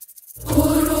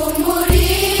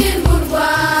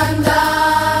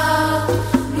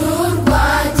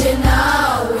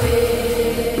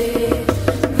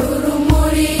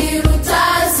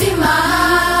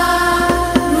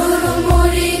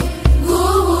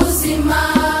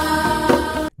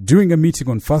During a meeting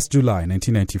on 1st July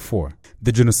 1994,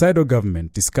 the genocidal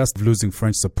government discussed losing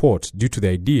French support due to the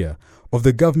idea of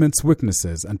the government's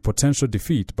weaknesses and potential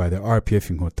defeat by the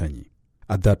RPF Inkotanyi.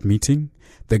 At that meeting,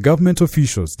 the government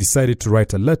officials decided to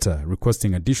write a letter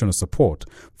requesting additional support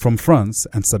from France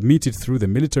and submit it through the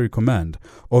military command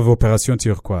of Operation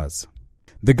Turquoise.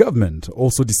 The government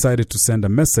also decided to send a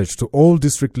message to all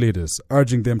district leaders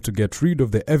urging them to get rid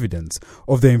of the evidence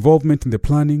of their involvement in the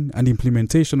planning and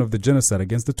implementation of the genocide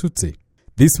against the Tutsi.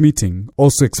 This meeting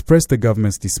also expressed the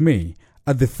government's dismay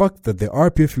at the fact that the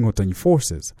RPF Inkotanyi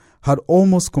forces had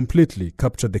almost completely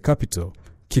captured the capital,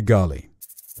 Kigali.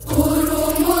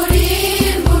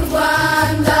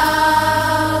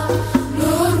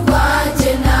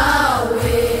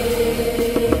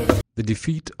 The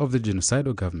defeat of the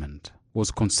genocidal government was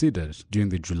considered during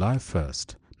the July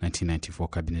 1st, 1994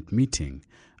 cabinet meeting,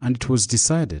 and it was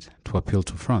decided to appeal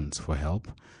to France for help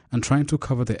and trying to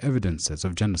cover the evidences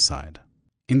of genocide.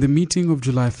 In the meeting of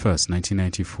July 1st,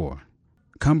 1994,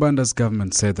 Kambanda's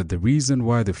government said that the reason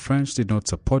why the French did not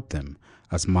support them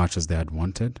as much as they had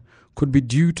wanted could be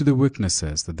due to the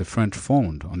weaknesses that the French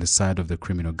found on the side of the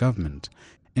criminal government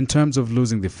in terms of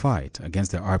losing the fight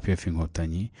against the RPF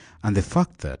Inkotanyi and the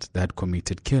fact that they had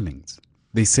committed killings.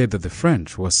 They said that the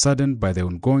French were saddened by the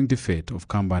ongoing defeat of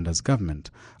Kambanda's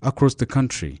government across the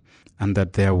country and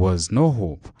that there was no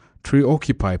hope to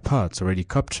reoccupy parts already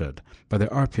captured by the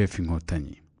RPF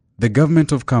Inkotanyi. The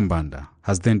government of Kambanda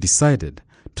has then decided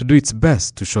to do its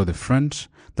best to show the French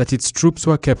that its troops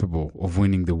were capable of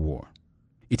winning the war.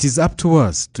 It is up to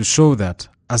us to show that,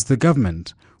 as the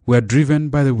government, we are driven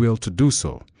by the will to do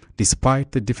so,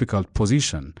 despite the difficult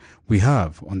position we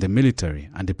have on the military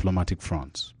and diplomatic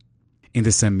fronts. In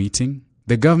the same meeting,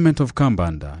 the government of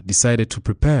Kambanda decided to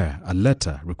prepare a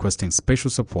letter requesting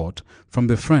special support from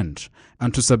the French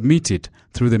and to submit it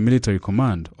through the military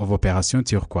command of Operation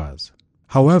Turquoise.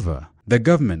 However, the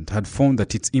government had found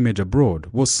that its image abroad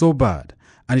was so bad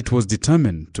and it was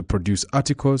determined to produce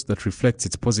articles that reflect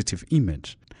its positive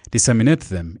image, disseminate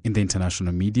them in the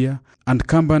international media, and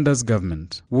Kambanda's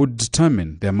government would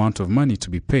determine the amount of money to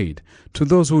be paid to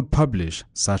those who would publish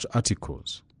such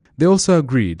articles. They also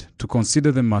agreed to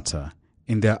consider the matter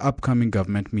in their upcoming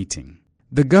government meeting.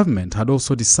 The government had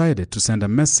also decided to send a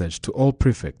message to all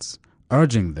prefects,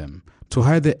 urging them to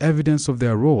hide the evidence of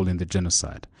their role in the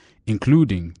genocide,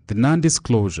 including the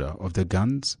non-disclosure of the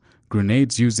guns,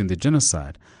 grenades used in the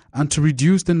genocide, and to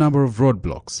reduce the number of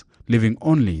roadblocks, leaving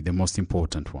only the most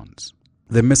important ones.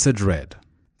 The message read,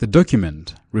 "The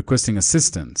document requesting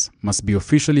assistance must be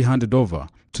officially handed over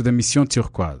to the Mission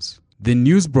Turquoise. The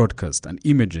news broadcast and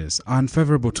images are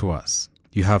unfavorable to us.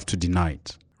 You have to deny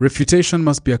it. Refutation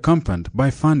must be accompanied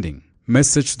by funding.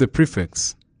 Message to the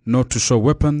prefects not to show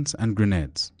weapons and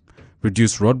grenades.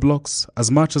 Reduce roadblocks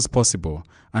as much as possible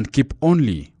and keep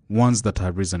only ones that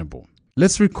are reasonable."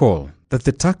 Let's recall that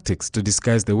the tactics to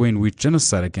disguise the way in which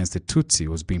genocide against the Tutsi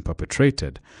was being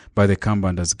perpetrated by the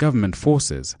Kambanda's government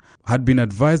forces had been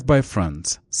advised by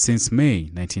France since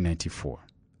May 1994.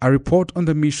 A report on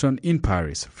the mission in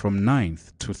Paris from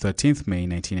 9th to 13th May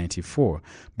 1994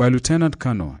 by Lieutenant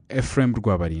Colonel Ephraim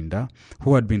Rwabarinda,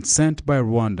 who had been sent by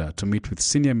Rwanda to meet with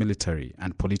senior military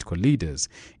and political leaders,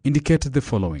 indicated the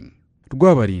following.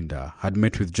 Rwabarinda had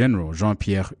met with General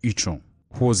Jean-Pierre Huchon,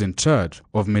 who was in charge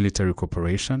of military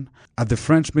cooperation at the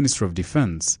French Ministry of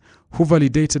Defense, who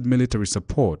validated military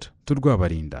support to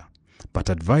Rwabarinda, but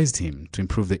advised him to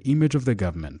improve the image of the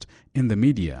government in the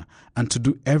media and to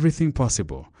do everything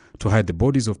possible to hide the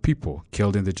bodies of people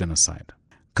killed in the genocide.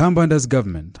 Kambanda's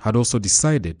government had also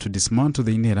decided to dismantle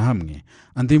the Interahamwe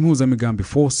and the Impuzamigambi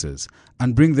forces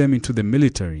and bring them into the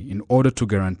military in order to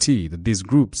guarantee that these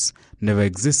groups never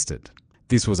existed.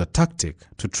 This was a tactic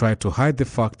to try to hide the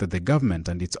fact that the government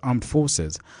and its armed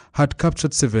forces had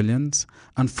captured civilians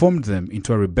and formed them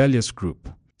into a rebellious group,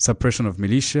 suppression of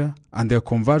militia, and their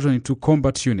conversion into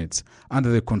combat units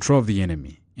under the control of the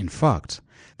enemy. In fact,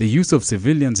 the use of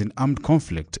civilians in armed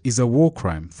conflict is a war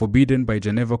crime forbidden by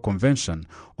Geneva Convention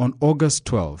on August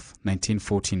 12,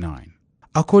 1949.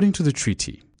 According to the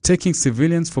treaty, taking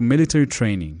civilians for military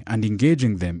training and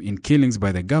engaging them in killings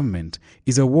by the government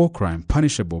is a war crime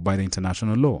punishable by the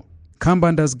international law.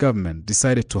 Kambanda's government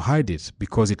decided to hide it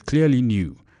because it clearly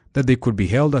knew that they could be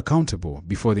held accountable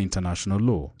before the international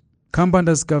law.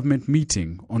 Kambanda's government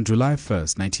meeting on July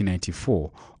 1st, 1994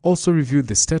 also reviewed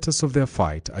the status of their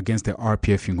fight against the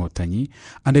RPF Inkotanyi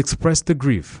and expressed the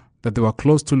grief that they were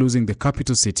close to losing the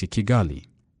capital city, Kigali.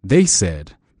 They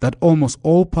said that almost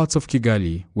all parts of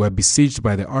Kigali were besieged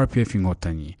by the RPF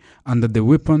Inkotanyi and that the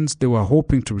weapons they were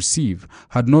hoping to receive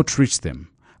had not reached them,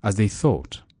 as they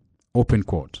thought. Open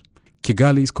quote.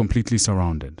 Kigali is completely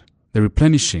surrounded. The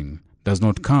replenishing does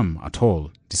not come at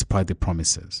all despite the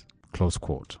promises." Close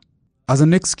quote. As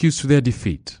an excuse to their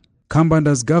defeat,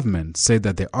 Kambanda's government said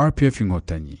that the RPF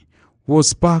Inkotanyi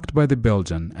was backed by the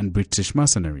Belgian and British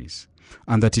mercenaries,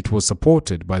 and that it was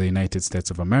supported by the United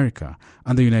States of America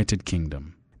and the United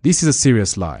Kingdom. This is a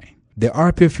serious lie. The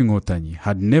RPF Inkotanyi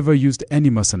had never used any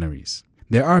mercenaries.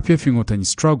 The RPF Inkotanyi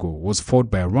struggle was fought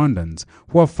by Rwandans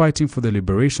who are fighting for the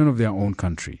liberation of their own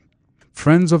country.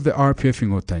 Friends of the RPF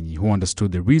Inkotanyi who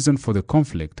understood the reason for the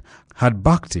conflict had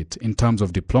backed it in terms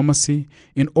of diplomacy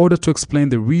in order to explain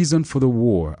the reason for the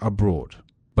war abroad.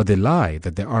 But the lie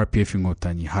that the RPF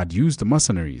Inkotanyi had used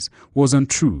mercenaries was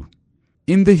untrue.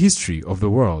 In the history of the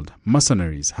world,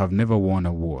 mercenaries have never won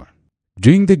a war.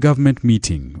 During the government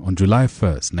meeting on July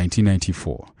 1st,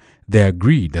 1994, they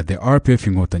agreed that the RPF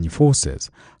Inkotanyi forces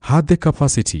had the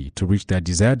capacity to reach their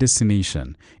desired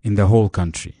destination in the whole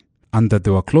country, and that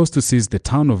they were close to seize the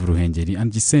town of Ruhengeri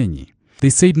and Gisenyi. They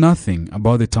said nothing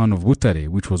about the town of Butare,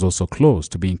 which was also close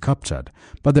to being captured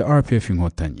by the RPF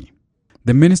Inkotanyi.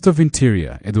 The Minister of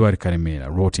Interior, Edouard Karemera,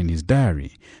 wrote in his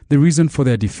diary the reason for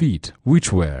their defeat,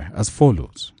 which were as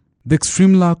follows: the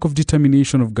extreme lack of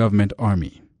determination of government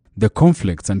army. The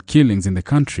conflicts and killings in the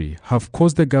country have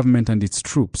caused the government and its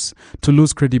troops to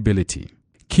lose credibility.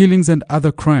 Killings and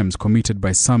other crimes committed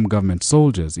by some government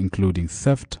soldiers, including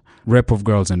theft, rape of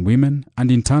girls and women,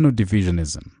 and internal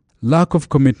divisionism. Lack of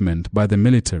commitment by the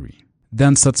military. The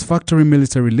unsatisfactory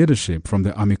military leadership from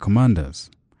the army commanders.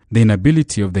 The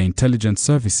inability of the intelligence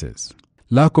services.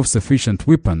 Lack of sufficient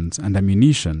weapons and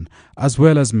ammunition, as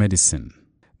well as medicine.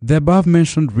 The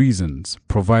above-mentioned reasons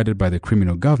provided by the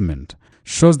criminal government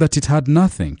shows that it had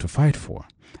nothing to fight for,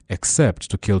 except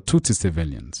to kill Tutsi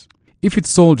civilians. If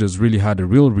its soldiers really had a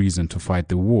real reason to fight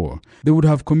the war, they would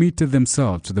have committed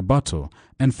themselves to the battle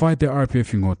and fight the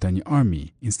RPF Inkotanyi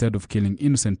army instead of killing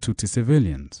innocent Tutsi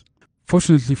civilians.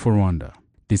 Fortunately for Rwanda,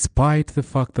 despite the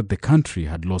fact that the country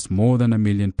had lost more than 1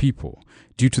 million people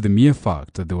due to the mere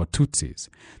fact that they were Tutsis,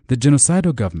 the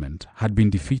genocidal government had been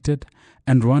defeated,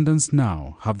 and Rwandans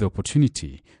now have the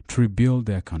opportunity to rebuild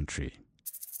their country.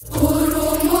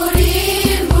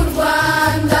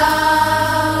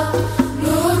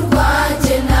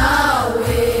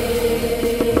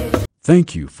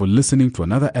 Thank you for listening to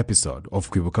another episode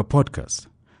of Kwibuka Podcast.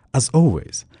 As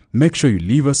always, make sure you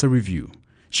leave us a review,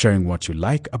 sharing what you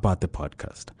like about the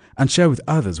podcast, and share with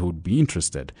others who would be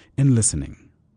interested in listening.